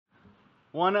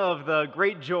One of the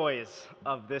great joys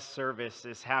of this service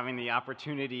is having the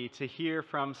opportunity to hear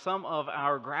from some of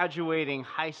our graduating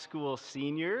high school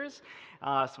seniors.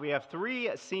 So we have three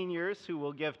seniors who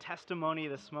will give testimony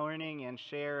this morning and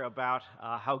share about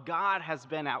how God has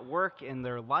been at work in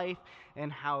their life and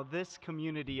how this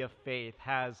community of faith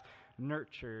has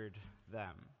nurtured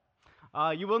them.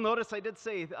 You will notice I did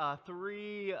say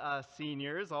three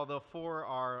seniors, although four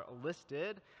are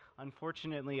listed.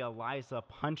 Unfortunately, Eliza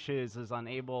Punches is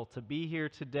unable to be here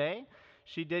today.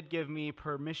 She did give me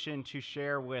permission to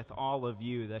share with all of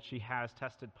you that she has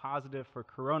tested positive for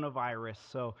coronavirus,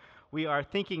 so we are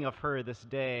thinking of her this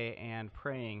day and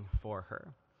praying for her.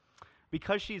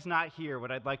 Because she's not here,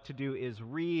 what I'd like to do is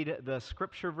read the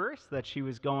scripture verse that she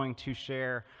was going to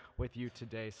share with you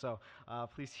today. So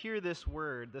please hear this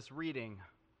word, this reading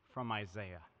from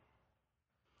Isaiah.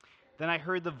 Then I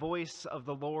heard the voice of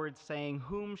the Lord saying,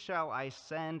 "Whom shall I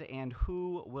send, and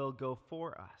who will go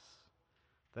for us?"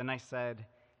 Then I said,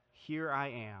 "Here I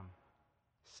am,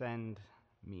 send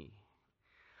me."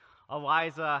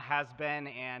 Eliza has been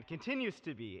and continues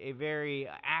to be a very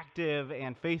active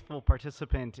and faithful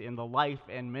participant in the life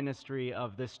and ministry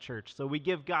of this church. So we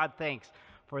give God thanks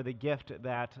for the gift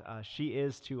that she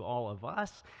is to all of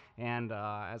us. And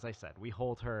as I said, we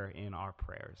hold her in our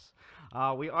prayers.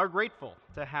 We are grateful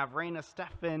to have Raina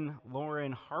Steffen,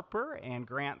 Lauren Harper, and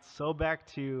Grant Sobek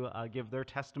to give their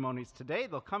testimonies today.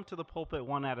 They'll come to the pulpit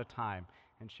one at a time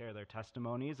and share their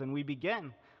testimonies. And we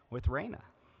begin with Raina.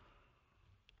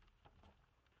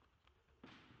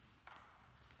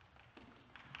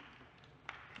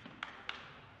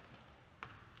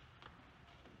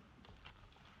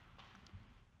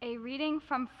 A reading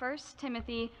from 1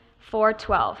 Timothy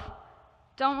 4:12.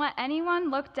 Don't let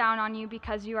anyone look down on you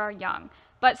because you are young,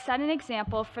 but set an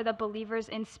example for the believers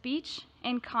in speech,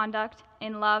 in conduct,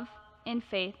 in love, in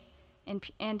faith,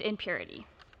 and in purity.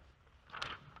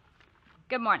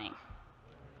 Good morning.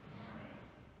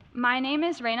 My name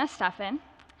is Raina Steffen.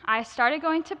 I started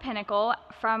going to Pinnacle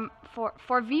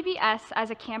for VBS as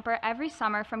a camper every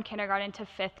summer from kindergarten to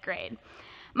 5th grade.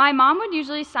 My mom would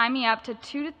usually sign me up to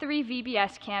 2 to 3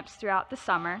 VBS camps throughout the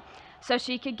summer so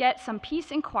she could get some peace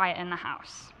and quiet in the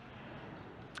house.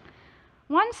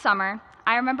 One summer,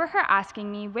 I remember her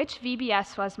asking me which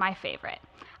VBS was my favorite.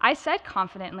 I said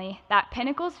confidently that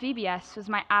Pinnacle's VBS was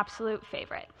my absolute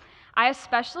favorite. I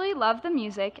especially love the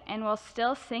music and will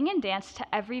still sing and dance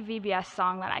to every VBS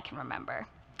song that I can remember.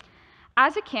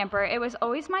 As a camper, it was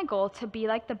always my goal to be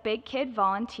like the big kid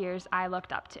volunteers I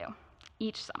looked up to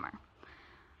each summer.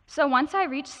 So once I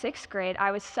reached 6th grade,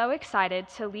 I was so excited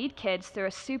to lead kids through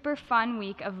a super fun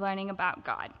week of learning about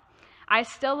God. I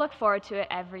still look forward to it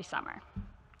every summer.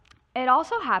 It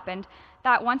also happened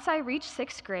that once I reached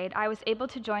 6th grade, I was able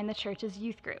to join the church's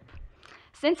youth group.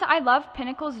 Since I love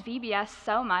Pinnacle's VBS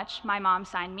so much, my mom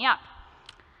signed me up.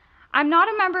 I'm not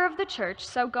a member of the church,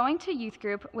 so going to youth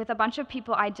group with a bunch of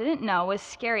people I didn't know was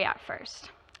scary at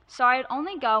first. So I'd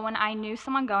only go when I knew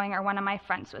someone going or one of my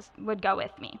friends would go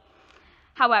with me.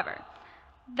 However,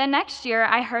 the next year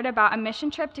I heard about a mission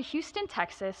trip to Houston,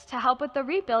 Texas to help with the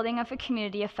rebuilding of a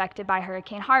community affected by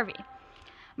Hurricane Harvey.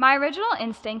 My original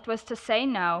instinct was to say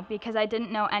no because I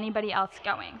didn't know anybody else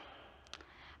going.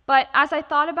 But as I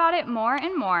thought about it more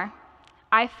and more,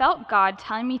 I felt God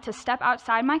telling me to step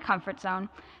outside my comfort zone,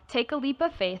 take a leap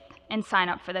of faith, and sign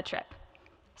up for the trip.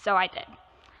 So I did.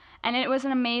 And it was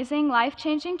an amazing,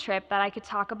 life-changing trip that I could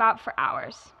talk about for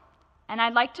hours. And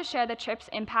I'd like to share the trip's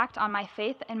impact on my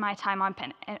faith and my time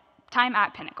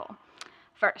at Pinnacle.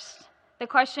 First, the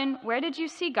question, "Where did you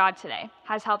see God today?"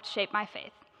 has helped shape my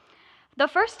faith. The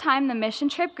first time the mission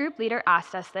trip group leader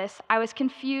asked us this, I was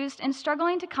confused and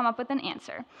struggling to come up with an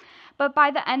answer. But by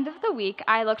the end of the week,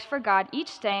 I looked for God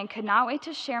each day and could not wait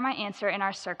to share my answer in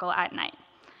our circle at night.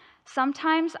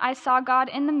 Sometimes I saw God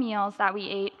in the meals that we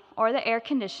ate or the air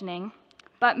conditioning,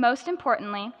 but most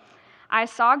importantly, I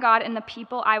saw God in the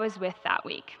people I was with that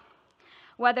week,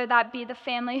 whether that be the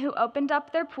family who opened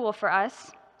up their pool for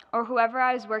us or whoever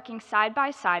I was working side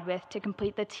by side with to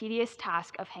complete the tedious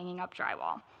task of hanging up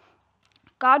drywall.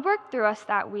 God worked through us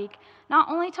that week, not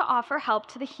only to offer help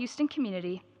to the Houston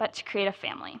community, but to create a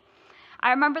family.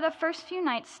 I remember the first few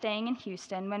nights staying in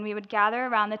Houston when we would gather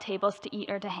around the tables to eat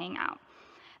or to hang out.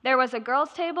 There was a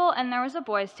girls' table and there was a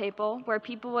boys' table where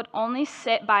people would only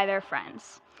sit by their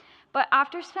friends. But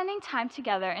after spending time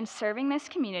together and serving this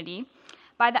community,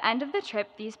 by the end of the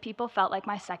trip, these people felt like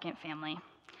my second family.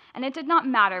 And it did not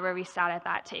matter where we sat at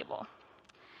that table.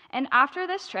 And after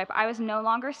this trip, I was no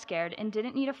longer scared and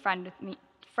didn't need a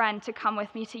friend to come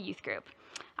with me to youth group.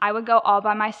 I would go all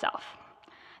by myself.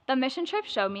 The mission trip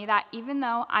showed me that even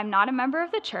though I'm not a member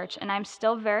of the church and I'm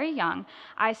still very young,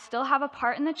 I still have a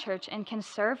part in the church and can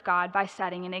serve God by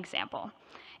setting an example.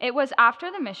 It was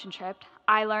after the mission trip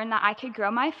I learned that I could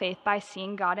grow my faith by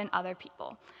seeing God in other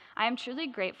people. I am truly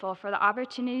grateful for the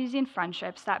opportunities and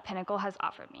friendships that Pinnacle has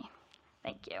offered me.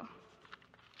 Thank you.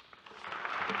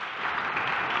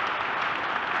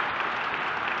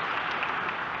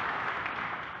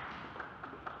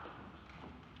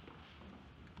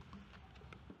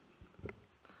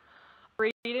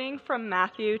 Reading from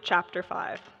Matthew chapter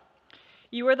 5.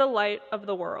 You are the light of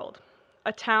the world.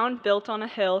 A town built on a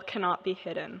hill cannot be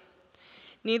hidden.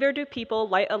 Neither do people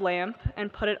light a lamp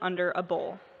and put it under a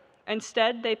bowl.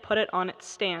 Instead, they put it on its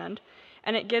stand,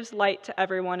 and it gives light to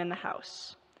everyone in the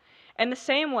house. In the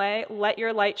same way, let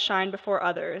your light shine before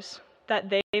others, that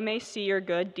they may see your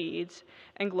good deeds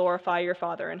and glorify your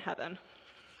Father in heaven.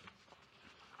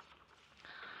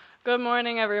 Good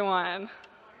morning, everyone.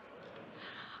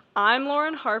 I'm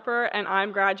Lauren Harper, and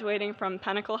I'm graduating from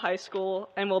Pinnacle High School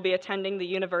and will be attending the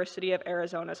University of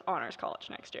Arizona's Honors College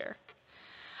next year.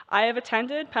 I have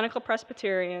attended Pinnacle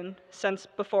Presbyterian since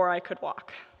before I could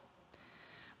walk.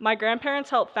 My grandparents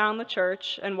helped found the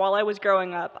church, and while I was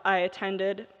growing up, I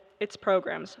attended its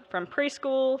programs from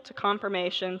preschool to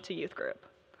confirmation to youth group.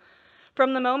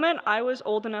 From the moment I was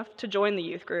old enough to join the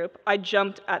youth group, I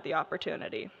jumped at the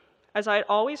opportunity, as I had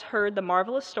always heard the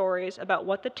marvelous stories about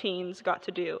what the teens got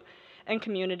to do in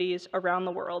communities around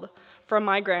the world from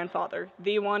my grandfather,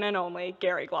 the one and only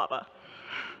Gary Glava.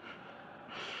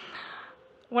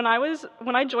 When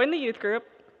I joined the youth group,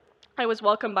 I was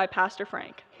welcomed by Pastor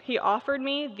Frank. He offered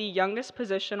me the youngest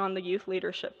position on the youth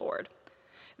leadership board.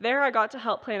 There I got to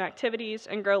help plan activities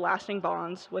and grow lasting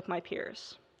bonds with my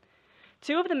peers.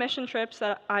 Two of the mission trips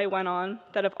that I went on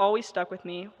that have always stuck with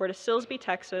me were to Silsbee,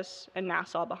 Texas, and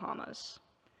Nassau, Bahamas.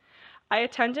 I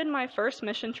attended my first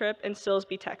mission trip in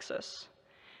Silsbee, Texas.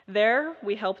 There,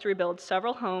 we helped rebuild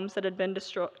several homes that had been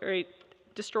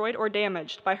destroyed or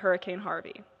damaged by Hurricane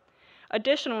Harvey.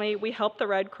 Additionally, we helped the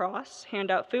Red Cross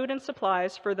hand out food and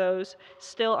supplies for those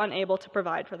still unable to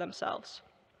provide for themselves.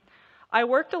 I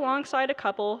worked alongside a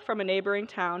couple from a neighboring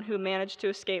town who managed to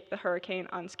escape the hurricane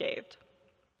unscathed.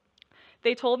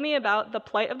 They told me about the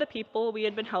plight of the people we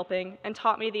had been helping and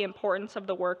taught me the importance of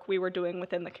the work we were doing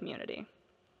within the community.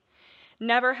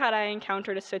 Never had I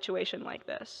encountered a situation like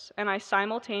this, and I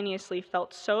simultaneously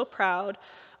felt so proud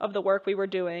of the work we were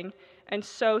doing and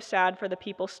so sad for the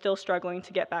people still struggling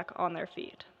to get back on their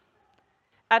feet.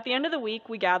 At the end of the week,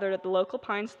 we gathered at the local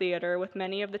Pines Theater with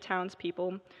many of the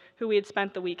townspeople who we had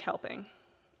spent the week helping.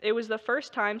 It was the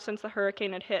first time since the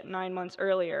hurricane had hit 9 months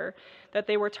earlier that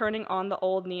they were turning on the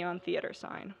old neon theater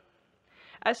sign.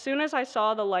 As soon as I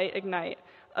saw the light ignite,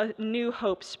 a new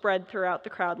hope spread throughout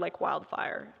the crowd like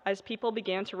wildfire, as people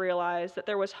began to realize that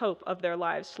there was hope of their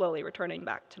lives slowly returning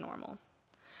back to normal.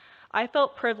 I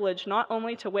felt privileged not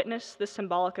only to witness this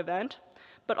symbolic event,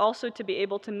 but also to be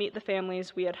able to meet the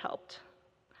families we had helped.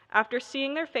 After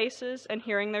seeing their faces and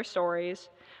hearing their stories,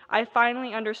 I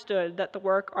finally understood that the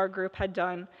work our group had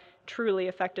done truly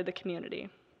affected the community.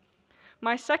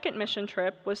 My second mission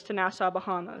trip was to Nassau,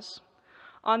 Bahamas.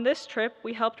 On this trip,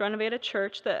 we helped renovate a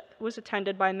church that was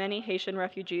attended by many Haitian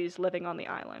refugees living on the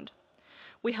island.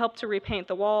 We helped to repaint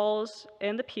the walls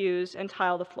and the pews and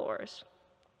tile the floors.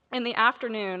 In the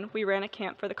afternoon, we ran a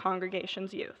camp for the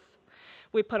congregation's youth.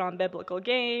 We put on biblical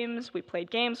games, we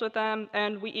played games with them,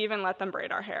 and we even let them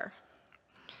braid our hair.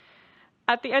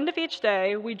 At the end of each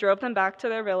day, we drove them back to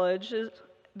their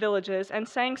villages and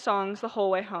sang songs the whole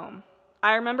way home.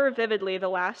 I remember vividly the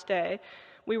last day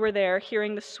we were there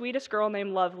hearing the sweetest girl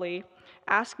named Lovely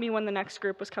ask me when the next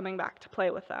group was coming back to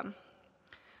play with them.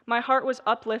 My heart was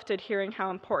uplifted hearing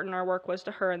how important our work was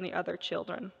to her and the other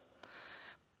children.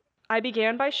 I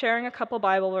began by sharing a couple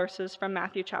Bible verses from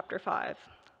Matthew chapter 5.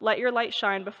 Let your light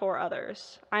shine before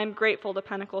others. I am grateful to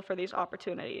Pinnacle for these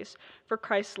opportunities, for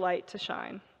Christ's light to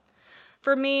shine.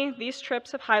 For me, these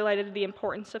trips have highlighted the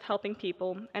importance of helping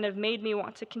people and have made me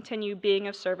want to continue being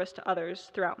of service to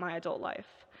others throughout my adult life.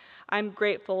 I'm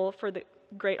grateful for the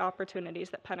great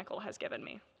opportunities that Pinnacle has given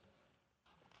me.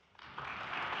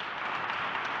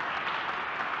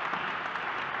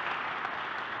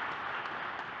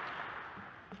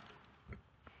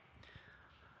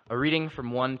 A reading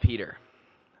from 1 Peter.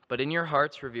 But in your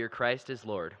hearts revere Christ as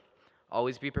Lord.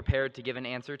 Always be prepared to give an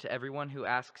answer to everyone who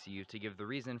asks you to give the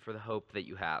reason for the hope that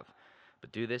you have,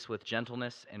 but do this with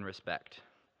gentleness and respect.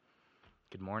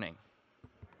 Good morning.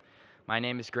 My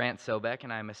name is Grant Sobek,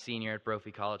 and I am a senior at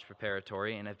Brophy College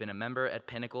Preparatory, and have been a member at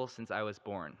Pinnacle since I was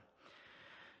born.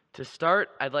 To start,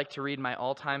 I'd like to read my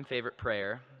all-time favorite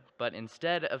prayer but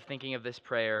instead of thinking of this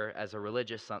prayer as a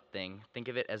religious something, think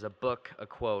of it as a book, a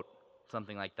quote,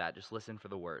 something like that. Just listen for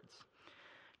the words.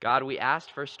 God, we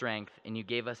asked for strength, and you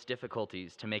gave us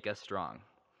difficulties to make us strong.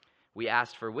 We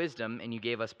asked for wisdom, and you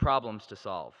gave us problems to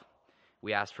solve.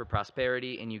 We asked for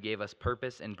prosperity, and you gave us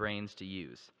purpose and brains to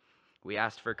use. We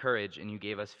asked for courage, and you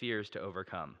gave us fears to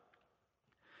overcome.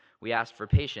 We asked for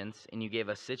patience, and you gave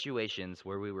us situations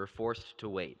where we were forced to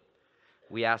wait.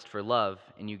 We asked for love,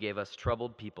 and you gave us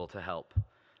troubled people to help.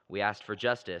 We asked for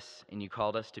justice, and you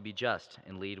called us to be just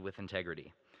and lead with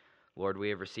integrity. Lord, we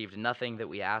have received nothing that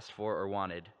we asked for or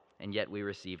wanted, and yet we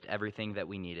received everything that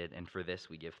we needed, and for this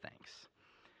we give thanks.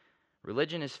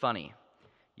 Religion is funny.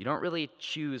 You don't really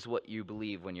choose what you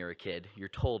believe when you're a kid. You're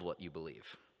told what you believe.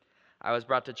 I was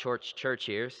brought to church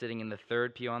here, sitting in the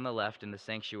third pew on the left in the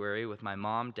sanctuary with my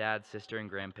mom, dad, sister, and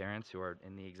grandparents, who are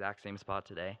in the exact same spot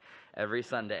today, every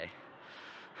Sunday.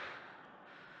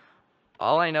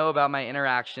 All I know about my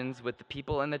interactions with the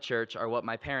people in the church are what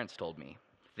my parents told me.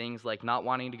 Things like not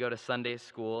wanting to go to Sunday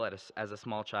school as a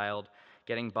small child,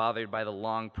 getting bothered by the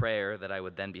long prayer that I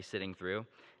would then be sitting through,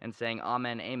 and saying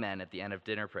amen, amen at the end of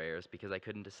dinner prayers because I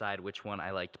couldn't decide which one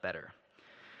I liked better.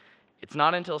 It's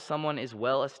not until someone is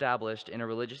well established in a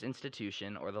religious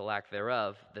institution, or the lack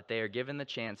thereof, that they are given the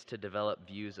chance to develop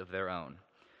views of their own.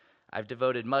 I've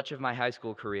devoted much of my high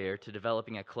school career to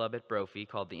developing a club at Brophy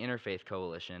called the Interfaith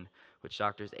Coalition, which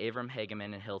Drs. Avram,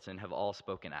 Hageman, and Hilton have all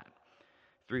spoken at.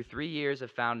 Through 3 years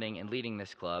of founding and leading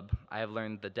this club, I have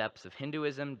learned the depths of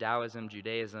Hinduism, Taoism,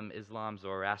 Judaism, Islam,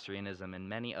 Zoroastrianism, and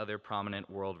many other prominent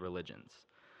world religions.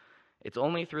 It's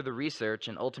only through the research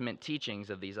and ultimate teachings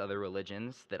of these other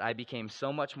religions that I became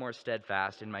so much more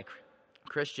steadfast in my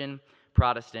Christian,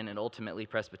 Protestant, and ultimately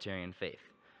Presbyterian faith.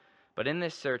 But in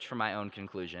this search for my own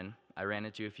conclusion, I ran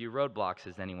into a few roadblocks,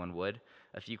 as anyone would,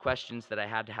 a few questions that I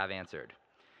had to have answered.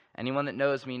 Anyone that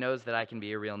knows me knows that I can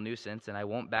be a real nuisance, and I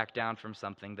won't back down from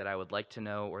something that I would like to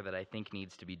know or that I think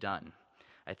needs to be done.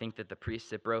 I think that the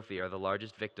priests at Brophy are the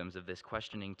largest victims of this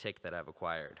questioning tick that I've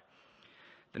acquired.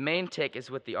 The main tick is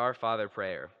with the Our Father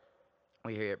prayer.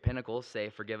 We here at Pinnacle say,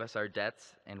 "Forgive us our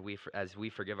debts, and as we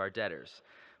forgive our debtors."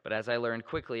 But as I learned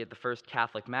quickly at the first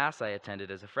Catholic Mass I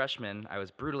attended as a freshman, I was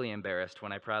brutally embarrassed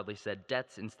when I proudly said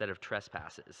debts instead of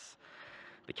trespasses.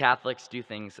 The Catholics do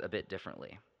things a bit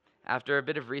differently. After a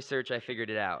bit of research, I figured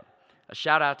it out. A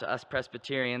shout out to us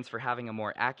Presbyterians for having a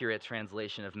more accurate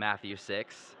translation of Matthew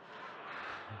 6.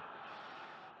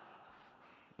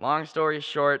 Long story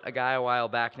short, a guy a while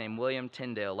back named William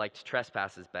Tyndale liked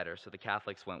trespasses better, so the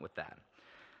Catholics went with that.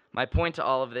 My point to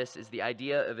all of this is the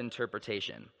idea of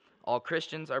interpretation. All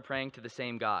Christians are praying to the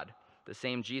same God. The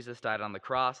same Jesus died on the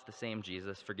cross, the same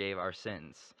Jesus forgave our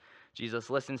sins. Jesus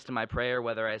listens to my prayer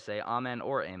whether I say amen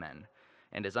or amen.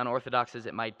 And as unorthodox as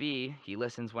it might be, he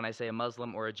listens when I say a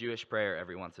Muslim or a Jewish prayer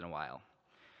every once in a while.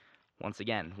 Once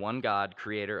again, one God,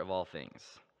 creator of all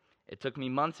things. It took me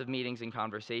months of meetings and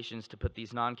conversations to put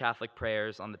these non-Catholic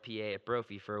prayers on the PA at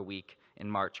Brophy for a week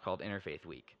in March called Interfaith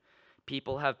Week.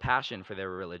 People have passion for their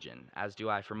religion, as do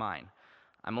I for mine.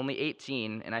 I'm only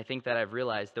 18, and I think that I've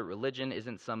realized that religion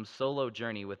isn't some solo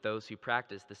journey with those who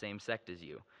practice the same sect as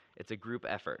you. It's a group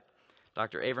effort.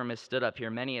 Dr. Avram has stood up here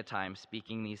many a time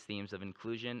speaking these themes of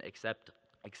inclusion,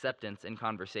 acceptance, and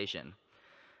conversation.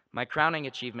 My crowning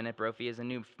achievement at Brophy is a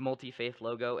new multi-faith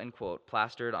logo and quote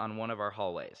plastered on one of our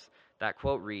hallways. That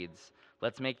quote reads,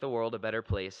 "Let's make the world a better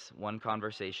place, one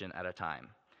conversation at a time."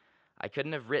 I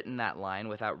couldn't have written that line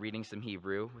without reading some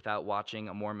Hebrew, without watching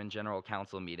a Mormon General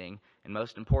Council meeting, and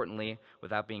most importantly,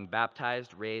 without being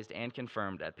baptized, raised, and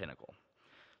confirmed at Pinnacle.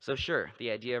 So sure,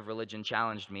 the idea of religion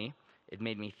challenged me. It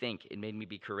made me think. It made me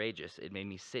be courageous. It made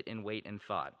me sit and wait and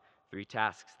thought. 3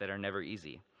 tasks that are never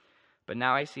easy. But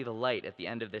now I see the light at the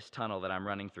end of this tunnel that I'm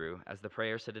running through. As the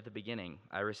prayer said at the beginning,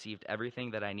 I received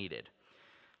everything that I needed.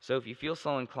 So if you feel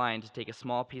so inclined to take a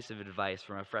small piece of advice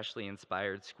from a freshly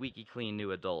inspired, squeaky clean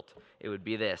new adult, it would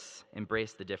be this: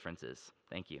 embrace the differences.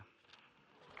 Thank you.